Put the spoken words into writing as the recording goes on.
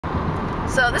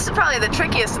So this is probably the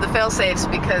trickiest of the fail-safes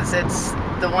because it's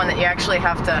the one that you actually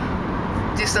have to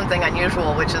do something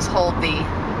unusual, which is hold the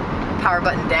power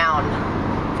button down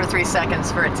for 3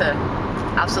 seconds for it to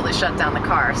absolutely shut down the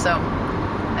car. So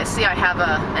I see I have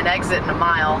an exit in a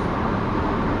mile.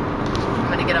 I'm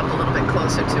going to get up a little bit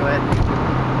closer to it.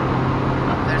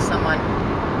 Oh, there's someone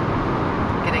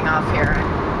getting off here.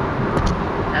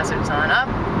 Hazards on, up,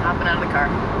 hopping out of the car.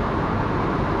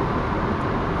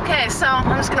 Okay, so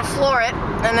I'm just going to floor it,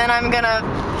 and then I'm going to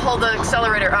hold the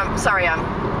accelerator,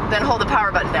 then hold the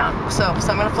power button down. So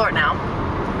I'm going to floor it now.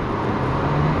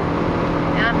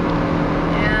 Yeah.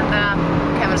 And,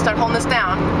 okay, I'm going to start holding this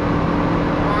down. 1,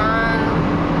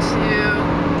 2,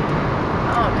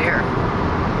 oh dear.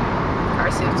 Car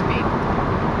seems to be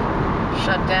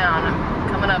shut down. I'm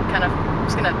coming up kind of, I'm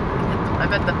just going to hit, I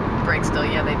bet the brakes still,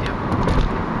 yeah they do.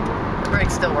 The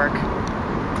brakes still work,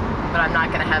 but I'm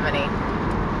not going to have any.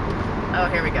 Oh,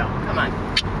 here we go. Come on.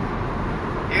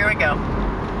 Here we go.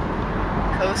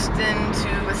 Coasting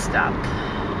to a stop.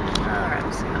 Alright,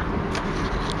 I'm just gonna...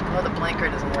 Oh, the blinker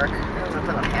doesn't work. I'm gonna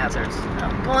put on hazards. Oh,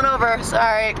 I'm pulling over.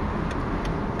 Sorry.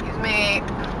 Excuse me.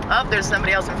 Oh, there's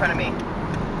somebody else in front of me.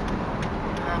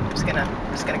 I'm just gonna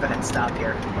go ahead and stop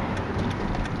here.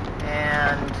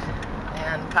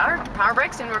 And power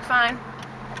brakes seem to work fine.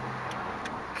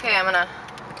 Okay, I'm gonna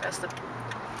press the...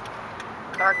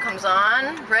 Car comes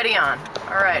on, ready on.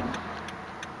 All right.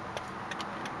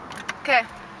 Okay.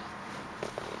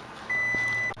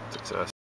 Success.